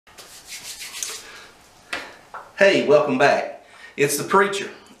Hey, welcome back. It's the Preacher,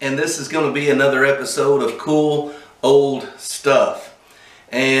 and this is going to be another episode of Cool Old Stuff.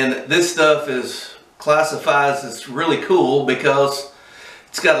 And this stuff is classifies as really cool because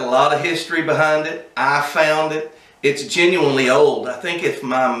it's got a lot of history behind it. I found it. It's genuinely old. I think if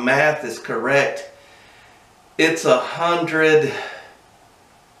my math is correct, it's 100,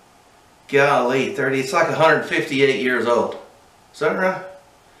 golly, 30, it's like 158 years old. Is that right?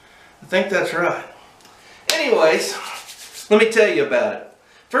 I think that's right. Anyways, let me tell you about it.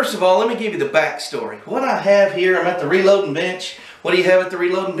 First of all, let me give you the backstory. What I have here, I'm at the reloading bench. What do you have at the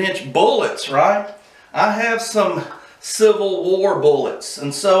reloading bench? Bullets, right? I have some Civil War bullets,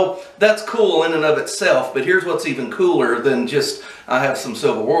 and so that's cool in and of itself, but here's what's even cooler than just I have some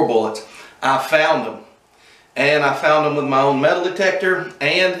Civil War bullets. I found them, and I found them with my own metal detector,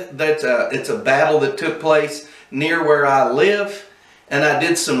 and it's a battle that took place near where I live, and I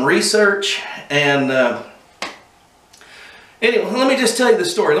did some research, and anyway, let me just tell you the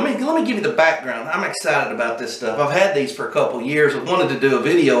story. Let me give you the background. I'm excited about this stuff. I've had these for a couple of years. I wanted to do a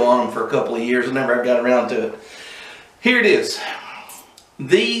video on them for a couple of years. I never got around to it. Here it is.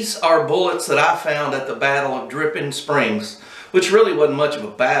 These are bullets that I found at the Battle of Dripping Springs, which really wasn't much of a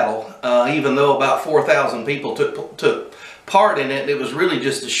battle, even though about 4,000 people took part in it. It was really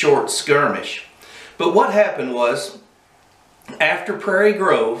just a short skirmish. But what happened was, after Prairie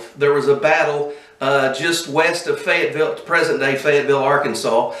Grove, there was a battle just west of Fayetteville, present-day Fayetteville,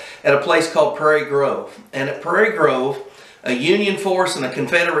 Arkansas, at a place called Prairie Grove. And at Prairie Grove, a Union force and a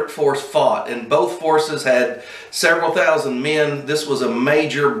Confederate force fought, and both forces had several thousand men. This was a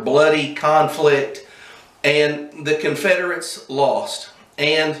major bloody conflict, and the Confederates lost.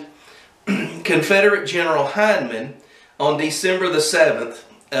 And Confederate General Hindman, on December the 7th,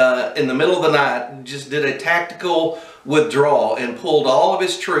 in the middle of the night, just did a tactical withdrawal and pulled all of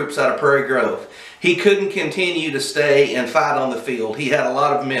his troops out of Prairie Grove. He couldn't continue to stay and fight on the field. He had a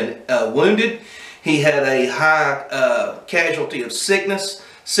lot of men wounded. He had a high casualty of sickness.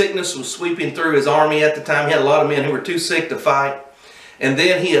 Sickness was sweeping through his army at the time. He had a lot of men who were too sick to fight. And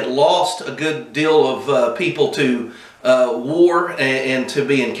then he had lost a good deal of people to war and to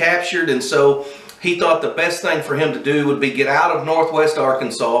being captured. And so he thought the best thing for him to do would be get out of northwest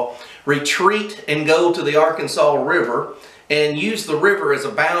Arkansas, retreat and go to the Arkansas River, and use the river as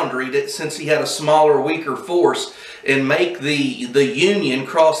a boundary since he had a smaller, weaker force, and make the Union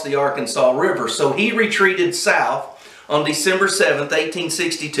cross the Arkansas River. So he retreated south on December 7th,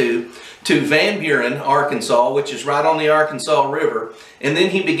 1862 to Van Buren, Arkansas, which is right on the Arkansas River, and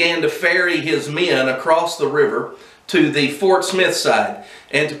then he began to ferry his men across the river to the Fort Smith side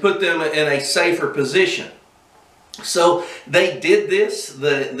and to put them in a safer position. So they did this.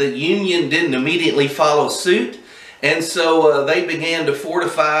 The Union didn't immediately follow suit, and so they began to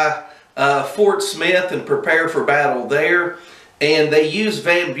fortify Fort Smith and prepare for battle there. And they used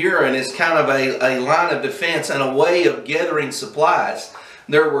Van Buren as kind of a line of defense and a way of gathering supplies.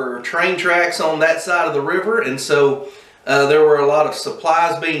 There were train tracks on that side of the river, and so there were a lot of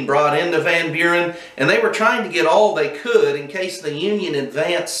supplies being brought into Van Buren, and they were trying to get all they could in case the Union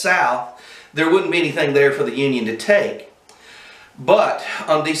advanced south. There wouldn't be anything there for the Union to take. But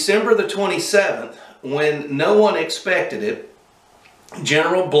on December the 27th, when no one expected it,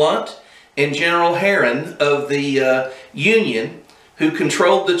 General Blunt and General Herron of the Union, who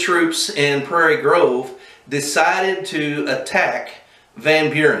controlled the troops in Prairie Grove, decided to attack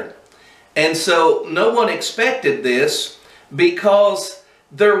Van Buren. And so no one expected this because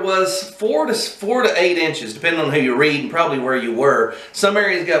there was 4 to 8 inches, depending on who you read and probably where you were. Some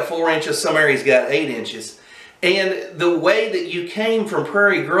areas got 4 inches, some areas got 8 inches. And the way that you came from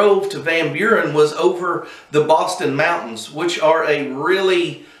Prairie Grove to Van Buren was over the Boston Mountains, which are a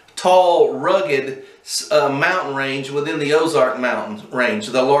really tall, rugged mountain range within the Ozark Mountain range,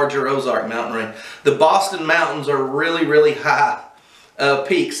 the larger Ozark Mountain range. The Boston Mountains are really, really high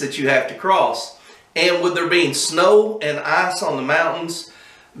peaks that you have to cross. And with there being snow and ice on the mountains,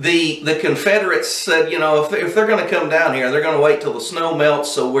 the Confederates said, you know, if they're going to come down here, they're going to wait till the snow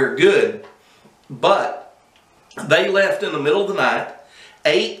melts, so we're good. But they left in the middle of the night.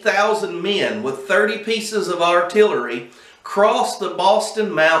 8,000 men with 30 pieces of artillery crossed the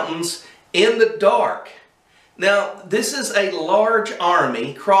Boston Mountains in the dark. Now, this is a large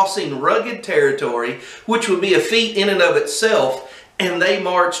army crossing rugged territory, which would be a feat in and of itself, and they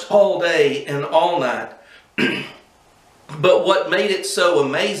marched all day and all night. But what made it so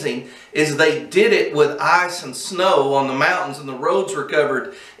amazing is they did it with ice and snow on the mountains, and the roads were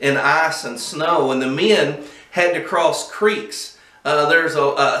covered in ice and snow, and the men had to cross creeks. There's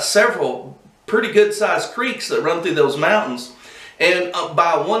several pretty good sized creeks that run through those mountains, And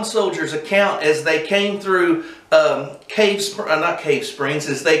by one soldier's account, as they came through as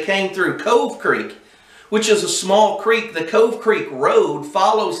they came through Cove Creek, which is a small creek. The Cove Creek Road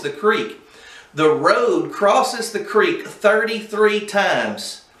follows the creek. The road crosses the creek 33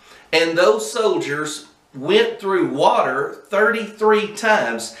 times. And those soldiers went through water 33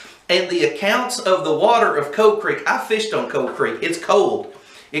 times. And the accounts of the water of Cove Creek, I fished on Cove Creek. It's cold.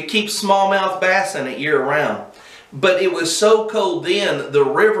 It keeps smallmouth bass in it year round. But it was so cold then, the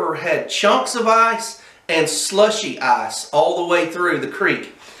river had chunks of ice and slushy ice all the way through the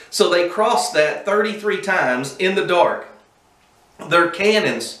creek. So they crossed that 33 times in the dark. Their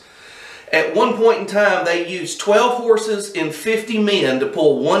cannons, at one point in time, they used 12 horses and 50 men to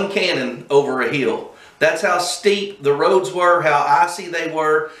pull one cannon over a hill. That's how steep the roads were, how icy they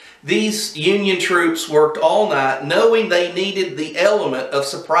were. These Union troops worked all night knowing they needed the element of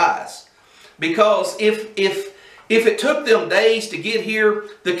surprise. Because if it took them days to get here,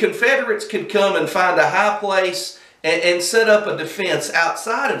 the Confederates could come and find a high place and set up a defense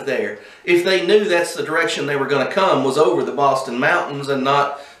outside of there if they knew that's the direction they were going to come, was over the Boston Mountains and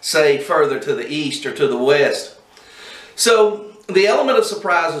not, say, further to the east or to the west. So the element of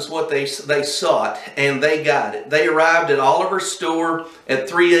surprise is what they sought, and they got it. They arrived at Oliver's store at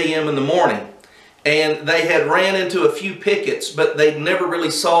 3 a.m. in the morning, and they had ran into a few pickets, but they never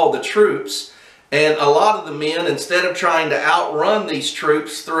really saw the troops. And a lot of the men, instead of trying to outrun these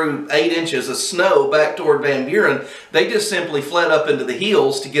troops through 8 inches of snow back toward Van Buren, they just simply fled up into the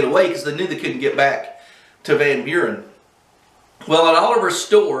hills to get away because they knew they couldn't get back to Van Buren. Well, at Oliver's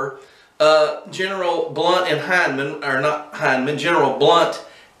store, General Blunt and General Blunt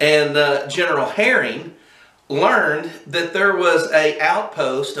and General Herring learned that there was an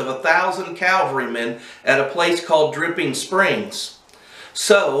outpost of 1,000 cavalrymen at a place called Dripping Springs.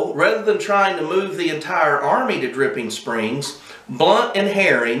 So, rather than trying to move the entire army to Dripping Springs, Blunt and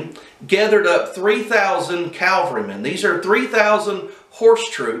Herring gathered up 3,000 cavalrymen. These are 3,000 horse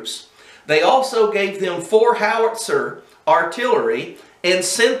troops. They also gave them 4 howitzer artillery and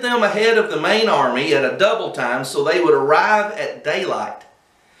sent them ahead of the main army at a double time so they would arrive at daylight.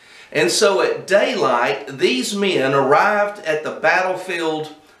 And so at daylight, these men arrived at the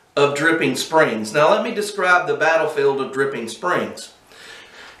battlefield of Dripping Springs. Now let me describe the battlefield of Dripping Springs.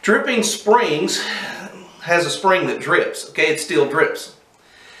 Dripping Springs has a spring that drips. Okay, it still drips.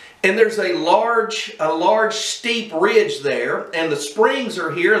 And there's a large steep ridge there, and the springs are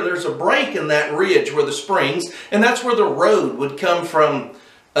here, and there's a break in that ridge where the springs, and that's where the road would come from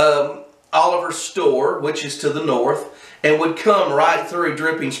Oliver's store, which is to the north, and would come right through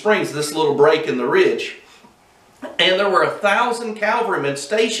Dripping Springs, this little break in the ridge. And there were 1,000 cavalrymen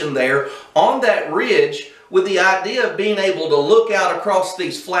stationed there on that ridge with the idea of being able to look out across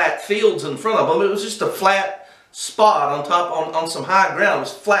these flat fields in front of them. It was just a flat spot on top, on some high ground. It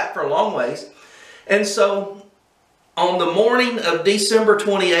was flat for a long ways. And so on the morning of December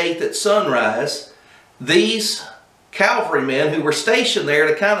 28th at sunrise, these cavalrymen who were stationed there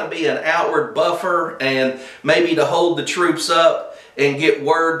to kind of be an outward buffer and maybe to hold the troops up and get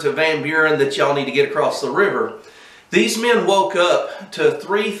word to Van Buren that y'all need to get across the river. These men woke up to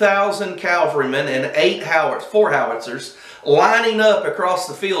 3,000 cavalrymen and 4 howitzers lining up across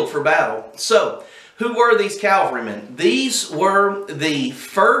the field for battle. So, who were these cavalrymen? These were the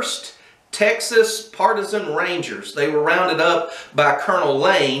 1st Texas Partisan Rangers. They were rounded up by Colonel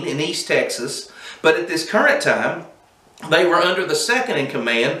Lane in East Texas, but at this current time, they were under the 2nd in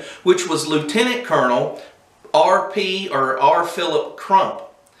command, which was Lieutenant Colonel R.P. or R. Philip Crump.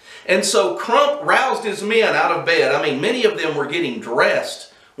 And so Crump roused his men out of bed. I mean, many of them were getting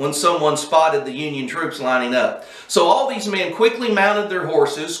dressed when someone spotted the Union troops lining up. So all these men quickly mounted their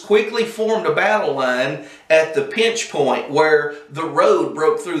horses, quickly formed a battle line at the pinch point where the road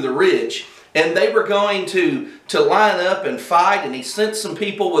broke through the ridge. And they were going to line up and fight, and he sent some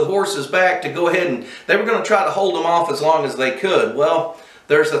people with horses back to go ahead, and they were going to try to hold them off as long as they could. Well,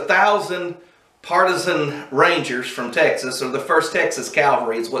 there's 1,000 Partisan Rangers from Texas, or the 1st Texas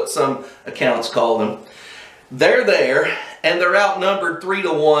Cavalry is what some accounts call them. They're there, and they're outnumbered 3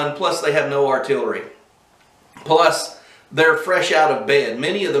 to 1, plus they have no artillery. Plus, they're fresh out of bed.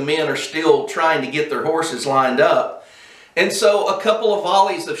 Many of the men are still trying to get their horses lined up. And so a couple of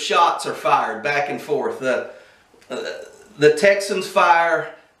volleys of shots are fired back and forth. The Texans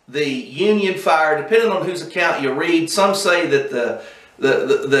fire, the Union fire, depending on whose account you read. Some say that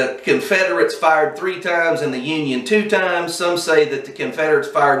the Confederates fired 3 times and the Union 2 times. Some say that the Confederates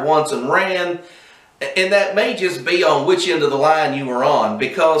fired once and ran. And that may just be on which end of the line you were on,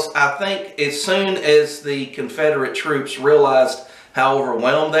 because I think as soon as the Confederate troops realized how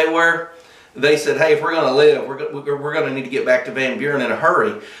overwhelmed they were, they said, hey, if we're going to live, we're going to need to get back to Van Buren in a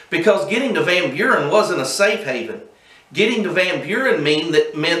hurry. Because getting to Van Buren wasn't a safe haven. Getting to Van Buren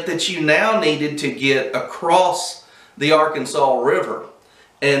meant that you now needed to get across the Arkansas River.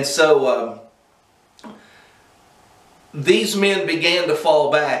 And so these men began to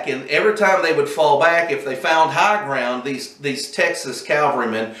fall back, and every time they would fall back, if they found high ground, these Texas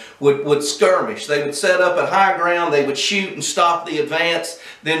cavalrymen would skirmish. They would set up at high ground, they would shoot and stop the advance,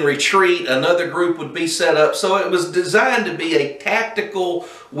 then retreat. Another group would be set up. So it was designed to be a tactical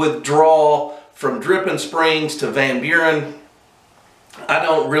withdrawal from Dripping Springs to Van Buren. I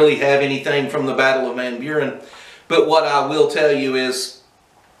don't really have anything from the Battle of Van Buren, but what I will tell you is,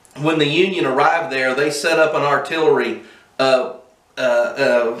 when the Union arrived there, they set up an artillery, I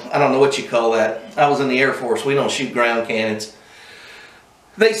don't know what you call that. I was in the Air Force. We don't shoot ground cannons.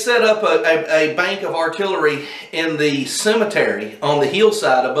 They set up a bank of artillery in the cemetery on the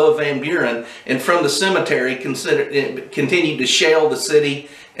hillside above Van Buren, and from the cemetery continued to shell the city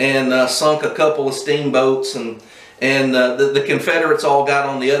and sunk a couple of steamboats, and the Confederates all got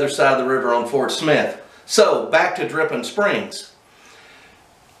on the other side of the river on Fort Smith. So, back to Dripping Springs.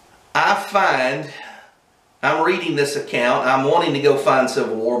 I'm reading this account, I'm wanting to go find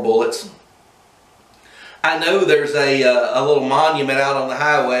Civil War bullets. I know there's a little monument out on the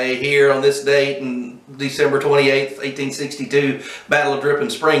highway here on this date, in December 28th, 1862, Battle of Dripping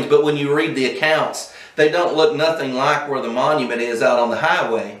Springs, but when you read the accounts, they don't look nothing like where the monument is out on the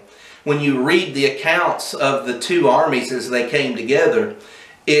highway. When you read the accounts of the two armies as they came together,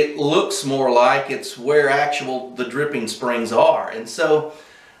 it looks more like it's where the Dripping Springs are. And so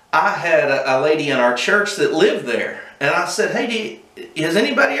I had a lady in our church that lived there, and I said, hey, has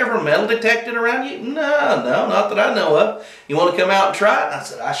anybody ever metal detected around you? No, not that I know of. You want to come out and try it? And I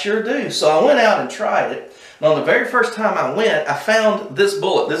said, I sure do. So I went out and tried it. And on the very first time I went, I found this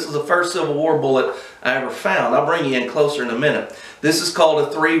bullet. This is the first Civil War bullet I ever found. I'll bring you in closer in a minute. This is called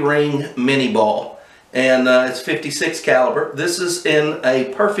a 3-ring mini ball, and it's 56 caliber. This is in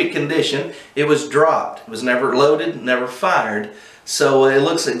a perfect condition. It was dropped. It was never loaded, never fired. So it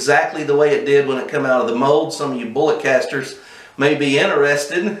looks exactly the way it did when it came out of the mold. Some of you bullet casters may be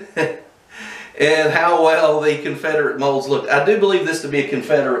interested in how well the Confederate molds look. I do believe this to be a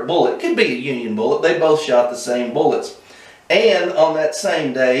Confederate bullet. It could be a Union bullet. They both shot the same bullets. And on that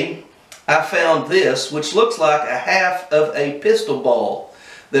same day, I found this, which looks like a half of a pistol ball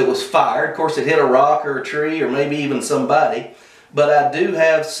that was fired. Of course, it hit a rock or a tree or maybe even somebody. But I do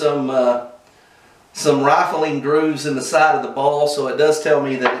have some rifling grooves in the side of the ball, so it does tell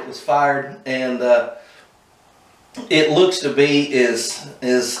me that it was fired, and it looks to be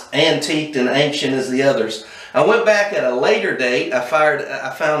as antiqued and ancient as the others. I went back at a later date. I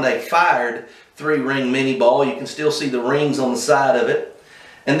found a fired 3-ring mini ball. You can still see the rings on the side of it.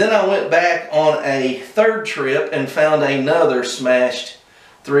 And then I went back on a third trip and found another smashed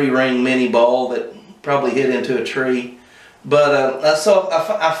 3-ring mini ball that probably hit into a tree. But so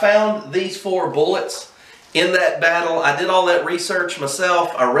I found these 4 bullets in that battle. I did all that research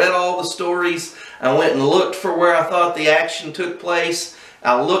myself. I read all the stories. I went and looked for where I thought the action took place.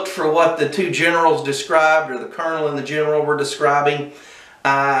 I looked for what the 2 generals described, or the colonel and the general were describing.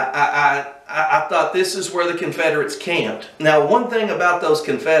 I thought this is where the Confederates camped. Now, one thing about those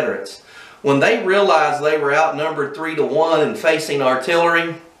Confederates, when they realized they were outnumbered 3-to-1 and facing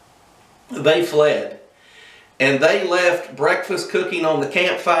artillery, they fled. And they left breakfast cooking on the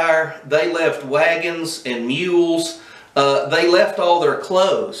campfire. They left wagons and mules. They left all their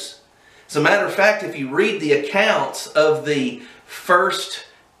clothes. As a matter of fact, if you read the accounts of the 1st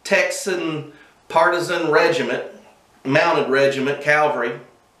Texan Partisan Regiment, Mounted Regiment, Cavalry,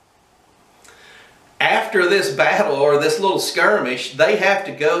 after this battle or this little skirmish, they have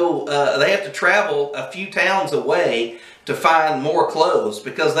to travel a few towns away to find more clothes,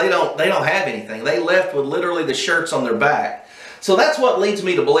 because they don't have anything. They left with literally the shirts on their back. So that's what leads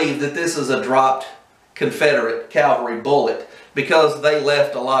me to believe that this is a dropped Confederate cavalry bullet, because they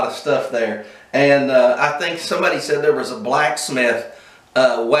left a lot of stuff there. And I think somebody said there was a blacksmith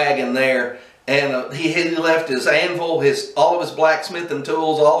wagon there, and he left his anvil, all of his blacksmithing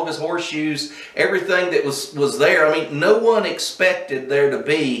tools, all of his horseshoes, everything that was there. I mean, no one expected there to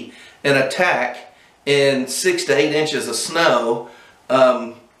be an attack in 6 to 8 inches of snow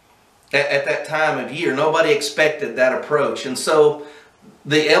at that time of year. Nobody expected that approach. And so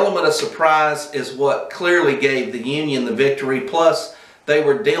the element of surprise is what clearly gave the Union the victory. Plus, they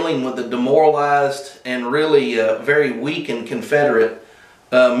were dealing with the demoralized and really very weakened Confederate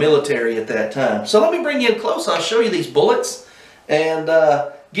military at that time. So let me bring you in close. I'll show you these bullets and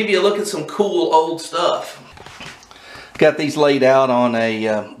give you a look at some cool old stuff. Got these laid out on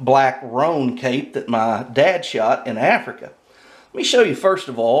a black roan cape that my dad shot in Africa. Let me show you first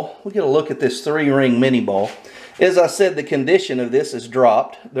of all, we get a look at this 3-ring mini ball. As I said, the condition of this is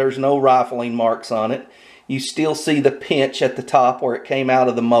dropped. There's no rifling marks on it. You still see the pinch at the top where it came out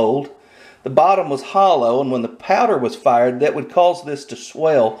of the mold. The bottom was hollow, and when the powder was fired, that would cause this to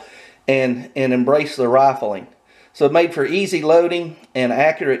swell and embrace the rifling. So it made for easy loading and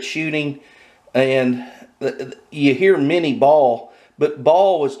accurate shooting. And you hear mini ball, but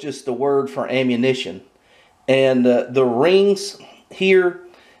ball was just the word for ammunition. And the rings here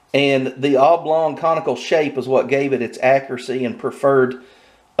and the oblong conical shape is what gave it its accuracy and preferred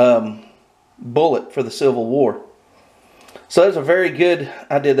bullet for the Civil War. So that's a very good,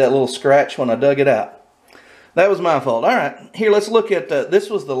 I did that little scratch when I dug it out. That was my fault. All right, here let's look at,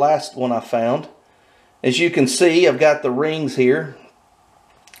 this was the last one I found. As you can see, I've got the rings here.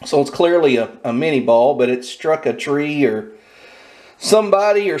 So it's clearly a mini ball, but it struck a tree or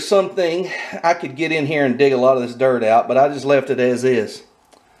somebody or something. I could get in here and dig a lot of this dirt out, but I just left it as is.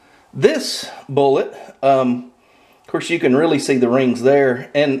 This bullet, of course you can really see the rings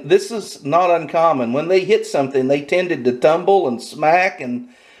there, and this is not uncommon. When they hit something, they tended to tumble and smack, and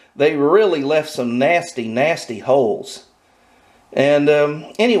they really left some nasty, nasty holes. And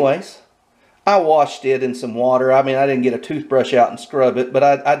anyways, I washed it in some water. I mean, I didn't get a toothbrush out and scrub it, but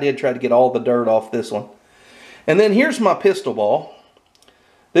I did try to get all the dirt off this one. And then here's my pistol ball.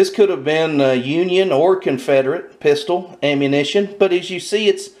 This could have been Union or Confederate pistol ammunition, but as you see,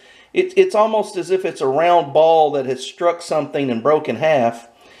 it's almost as if it's a round ball that has struck something and broken half.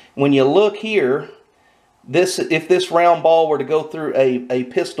 When you look here, if this round ball were to go through a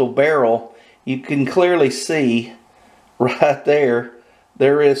pistol barrel, you can clearly see right there,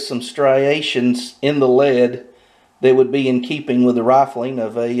 there is some striations in the lead that would be in keeping with the rifling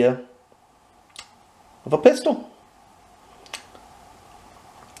of a pistol.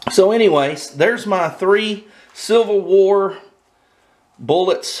 So anyways, there's my 3 Civil War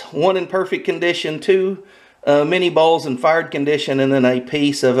bullets, 1 in perfect condition, 2 mini balls in fired condition, and then a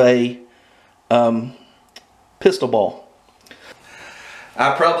piece of a pistol ball.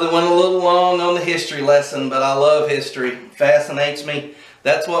 I probably went a little long on the history lesson, but I love history. It fascinates me.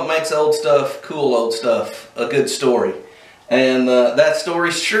 That's what makes old stuff, cool old stuff, a good story. And that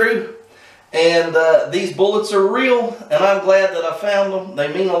story's true. And these bullets are real, and I'm glad that I found them.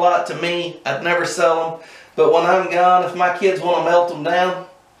 They mean a lot to me. I'd never sell them. But when I'm gone, if my kids want to melt them down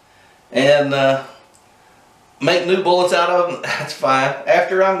and make new bullets out of them, that's fine.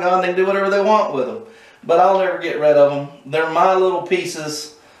 After I'm gone, they can do whatever they want with them. But I'll never get rid of them. They're my little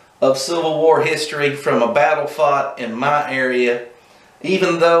pieces of Civil War history from a battle fought in my area.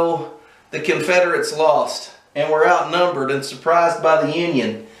 Even though the Confederates lost and were outnumbered and surprised by the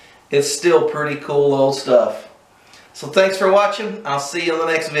Union, it's still pretty cool old stuff. So thanks for watching. I'll see you in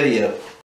the next video.